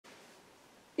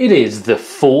It is the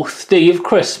 4th day of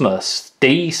Christmas,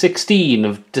 day 16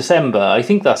 of December. I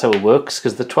think that's how it works,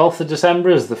 because the 12th of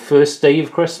December is the first day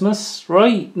of Christmas,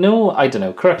 right? No, I don't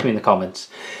know. Correct me in the comments.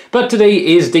 But today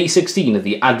is day 16 of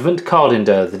the Advent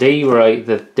Card-endar, the day where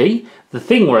the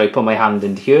thing where I put my hand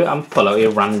into here and pull out a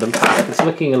random pack. It's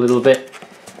looking a little bit,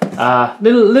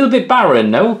 little bit barren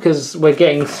now, because we're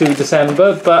getting through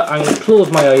December. But I'm going to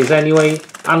close my eyes anyway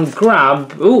and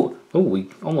grab. Oh, we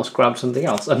almost grabbed something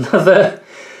else.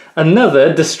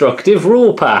 Another destructive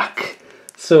raw pack.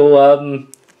 So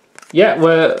yeah,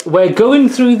 we're going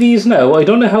through these now. I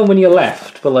don't know how many are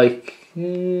left, but like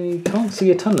you can't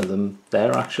see a ton of them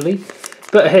there actually.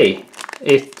 But hey,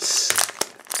 it's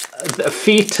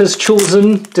fate has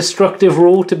chosen destructive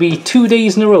raw to be 2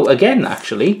 days in a row again.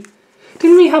 Actually,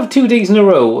 didn't we have 2 days in a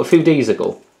row a few days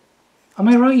ago? Am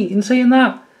I right in saying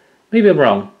that? Maybe I'm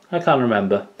wrong. I can't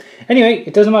remember. Anyway,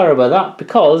 it doesn't matter about that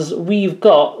because we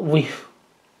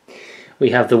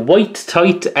have the white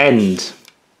tight end.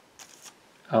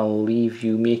 I'll leave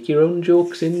you make your own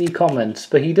jokes in the comments,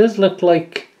 but he does look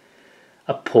like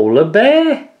a polar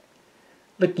bear,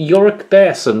 like Yorick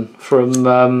Bearson from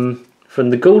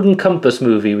the Golden Compass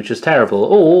movie, which was terrible,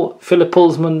 or Philip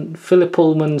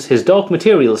Pullman's His Dark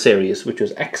Material series, which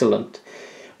was excellent.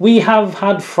 We have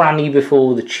had Franny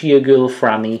before, the cheer girl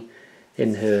Franny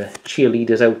in her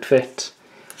cheerleader's outfit.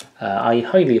 I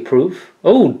highly approve.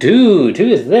 Oh, dude, who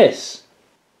is this?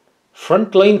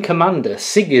 Frontline Commander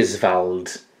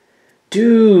Sigisvald.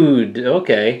 Dude,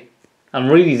 okay. I'm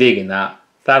really digging that.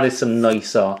 That is some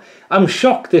nice art. I'm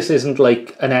shocked this isn't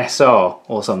like an SR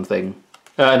or something.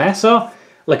 An SR?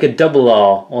 Like a double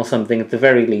R or something at the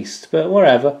very least, but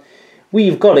whatever.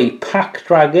 We've got a Pack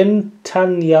Dragon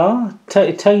Tinier.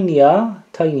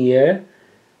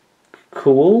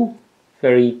 Cool.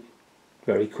 Very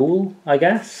cool, I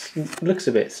guess. Looks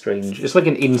a bit strange. It's like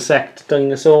an insect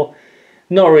dinosaur.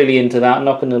 Not really into that,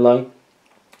 not gonna lie.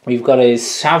 We've got a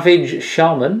Savage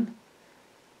Shaman.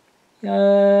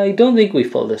 I don't think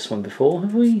we've pulled this one before,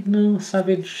 have we? No,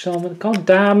 Savage Shaman. God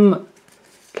damn.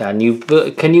 Can you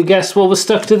guess what was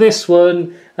stuck to this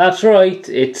one? That's right,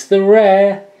 it's the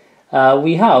rare.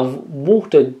 We have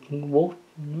Water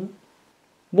Gang.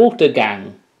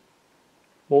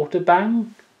 Water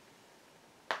Bang?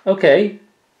 Okay,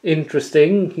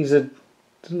 interesting. Doesn't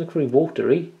look very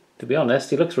watery, to be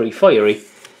honest. He looks very fiery,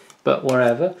 but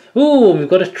whatever. Ooh, we've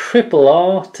got a triple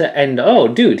R to end. Oh,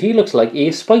 dude, he looks like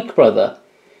a Spike brother.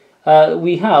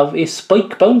 We have a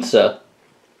Spike Bouncer.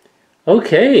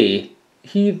 Okay,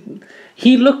 he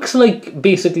looks like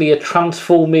basically a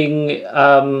transforming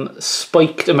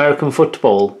spiked American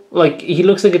football. Like he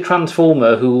looks like a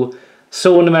transformer who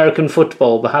saw an American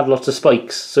football but had lots of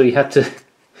spikes, so he had to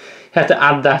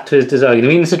add that to his design. I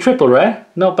mean, it's a triple rare,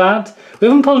 not bad. We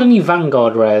haven't pulled any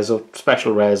Vanguard rares or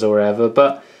special rares or whatever,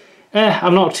 but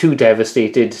I'm not too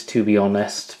devastated, to be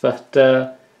honest. But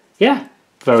yeah,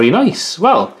 very nice.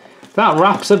 Well, that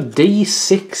wraps up day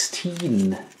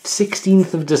 16,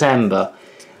 16th of December.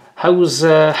 How's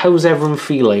everyone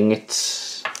feeling?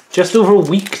 It's just over a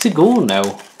week to go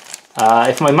now,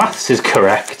 if my maths is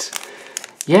correct.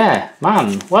 Yeah,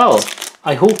 man. Well,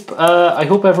 I hope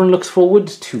everyone looks forward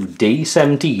to day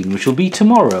 17, which will be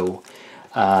tomorrow.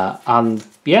 And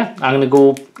yeah, I'm gonna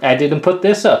go edit and put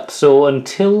this up. So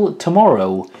until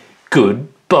tomorrow,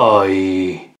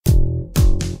 goodbye.